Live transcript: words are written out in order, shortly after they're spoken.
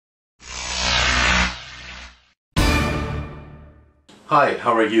Hi,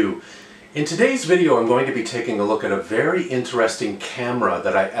 how are you? In today's video I'm going to be taking a look at a very interesting camera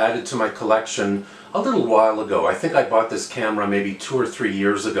that I added to my collection a little while ago. I think I bought this camera maybe 2 or 3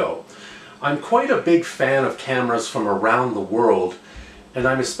 years ago. I'm quite a big fan of cameras from around the world, and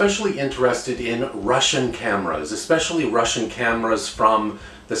I'm especially interested in Russian cameras, especially Russian cameras from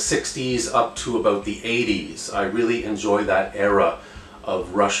the 60s up to about the 80s. I really enjoy that era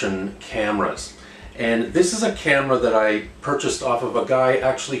of Russian cameras. And this is a camera that I purchased off of a guy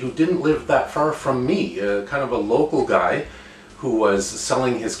actually who didn't live that far from me, kind of a local guy who was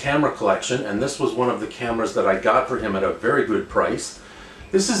selling his camera collection, and this was one of the cameras that I got for him at a very good price.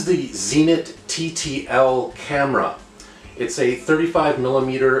 This is the Zenit TTL camera. It's a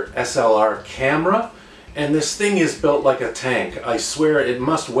 35mm SLR camera, and this thing is built like a tank. I swear it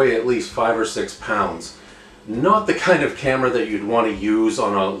must weigh at least 5 or 6 pounds. Not the kind of camera that you'd want to use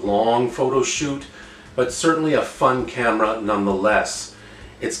on a long photo shoot, but certainly a fun camera nonetheless.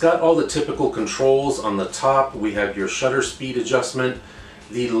 It's got all the typical controls on the top. We have your shutter speed adjustment.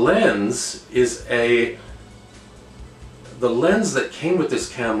 The lens that came with this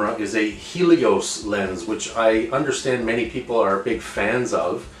camera is a Helios lens, which I understand many people are big fans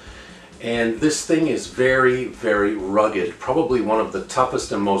of. And this thing is very, very rugged. Probably one of the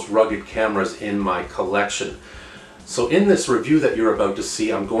toughest and most rugged cameras in my collection. So in this review that you're about to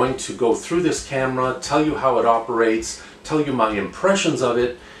see, I'm going to go through this camera, tell you how it operates, tell you my impressions of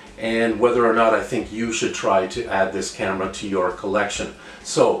it, and whether or not I think you should try to add this camera to your collection.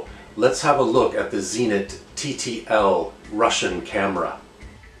 So let's have a look at the Zenit TTL Russian camera.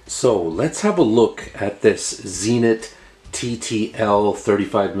 So let's have a look at this Zenit TTL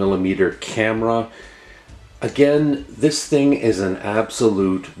 35mm camera. Again, this thing is an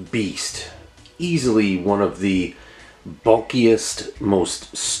absolute beast. Easily one of the bulkiest,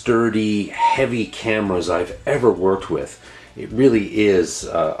 most sturdy, heavy cameras I've ever worked with. It really is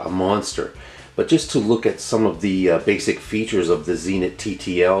a monster. But just to look at some of the basic features of the Zenit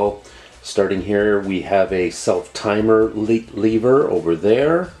TTL, starting here we have a self-timer lever over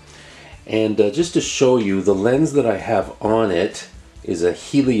there. And just to show you, the lens that I have on it is a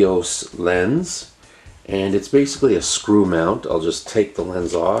Helios lens, and it's basically a screw mount. I'll just take the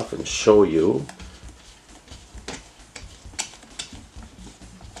lens off and show you.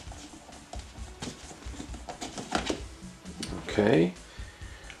 Okay,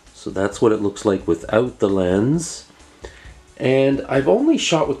 so that's what it looks like without the lens. And I've only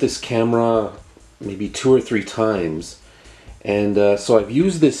shot with this camera maybe 2 or 3 times. And so I've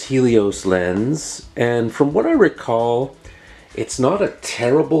used this Helios lens, and from what I recall, it's not a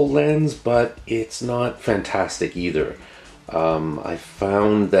terrible lens, but it's not fantastic either. I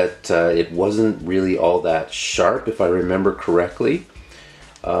found that it wasn't really all that sharp, if I remember correctly,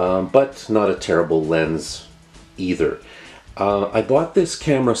 but not a terrible lens either. I bought this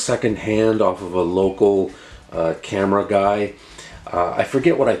camera secondhand off of a local camera guy. I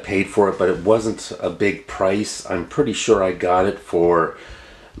forget what I paid for it, but it wasn't a big price. I'm pretty sure I got it for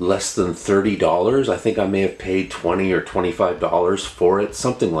less than $30. I think I may have paid $20 or $25 for it,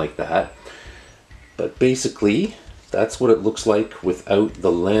 something like that. But basically, that's what it looks like without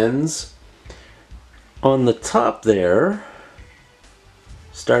the lens. On the top there,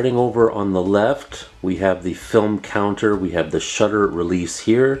 starting over on the left, we have the film counter, we have the shutter release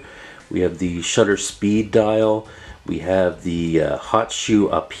here, we have the shutter speed dial, we have the hot shoe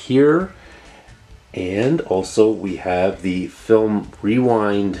up here, and also we have the film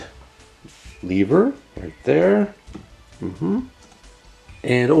rewind lever right there.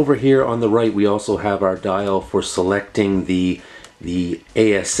 And over here on the right we also have our dial for selecting the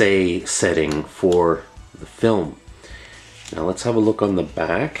ASA setting for the film. Now let's have a look on the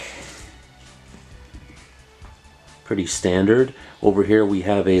back. Pretty standard. Over here we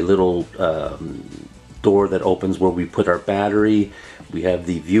have a little door that opens where we put our battery. We have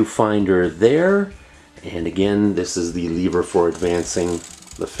the viewfinder there, and again this is the lever for advancing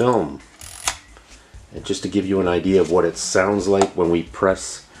the film. And just to give you an idea of what it sounds like when we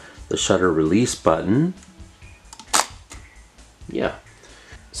press the shutter release button, yeah.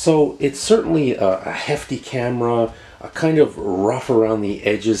 So it's certainly a hefty camera, a kind of rough around the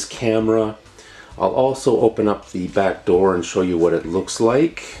edges camera. I'll also open up the back door and show you what it looks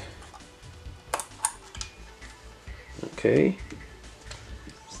like. Okay,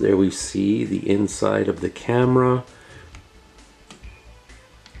 so there we see the inside of the camera.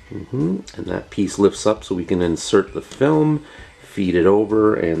 And that piece lifts up so we can insert the film, feed it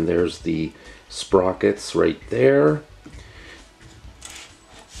over, and there's the sprockets right there.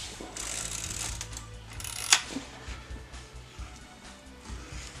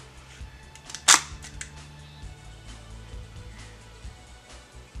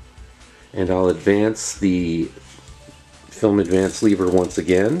 And I'll advance the film advance lever once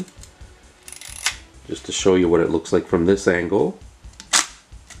again, just to show you what it looks like from this angle.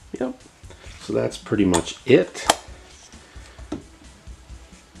 Yep. So that's pretty much it.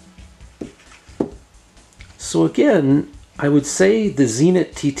 So again, I would say the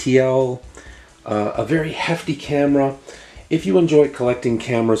Zenit TTL, a very hefty camera. If you enjoy collecting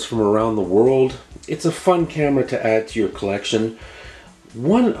cameras from around the world, it's a fun camera to add to your collection.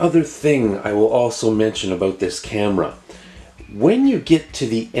 One other thing I will also mention about this camera. When you get to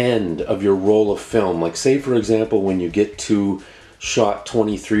the end of your roll of film, like say for example when you get to shot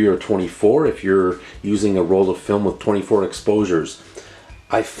 23 or 24, if you're using a roll of film with 24 exposures,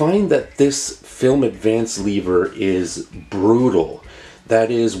 I find that this film advance lever is brutal. That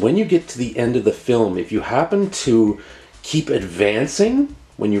is, when you get to the end of the film, if you happen to keep advancing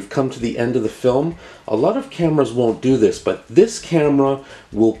when you've come to the end of the film, a lot of cameras won't do this, but this camera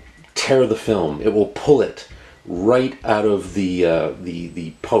will tear the film. It will pull it right out of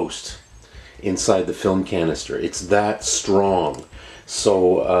the post inside the film canister. It's that strong.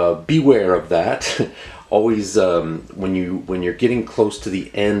 So beware of that. Always when you're getting close to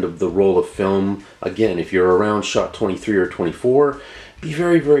the end of the roll of film, again, if you're around shot 23 or 24, be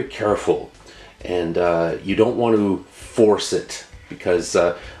very, very careful. And you don't want to force it, because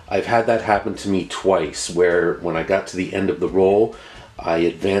I've had that happen to me twice, where when I got to the end of the roll, I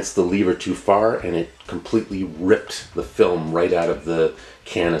advanced the lever too far and it completely ripped the film right out of the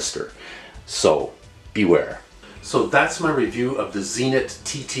canister. So beware. So that's my review of the Zenit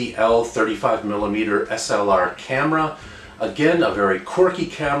TTL 35mm SLR camera. Again, a very quirky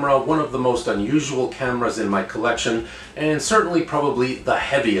camera, one of the most unusual cameras in my collection, and certainly probably the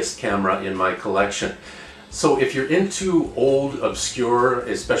heaviest camera in my collection. So if you're into old, obscure,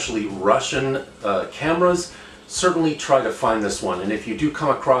 especially Russian cameras, certainly try to find this one. And if you do come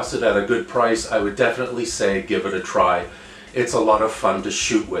across it at a good price, I would definitely say give it a try. It's a lot of fun to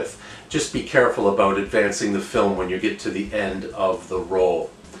shoot with. Just be careful about advancing the film when you get to the end of the roll.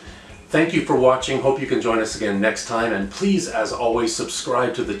 Thank you for watching. Hope you can join us again next time. And please, as always,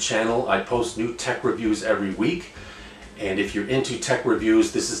 subscribe to the channel. I post new tech reviews every week. And if you're into tech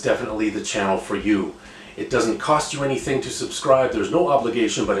reviews, this is definitely the channel for you. It doesn't cost you anything to subscribe. There's no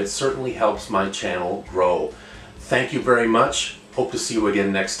obligation, but it certainly helps my channel grow. Thank you very much. Hope to see you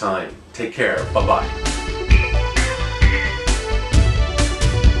again next time. Take care. Bye-bye.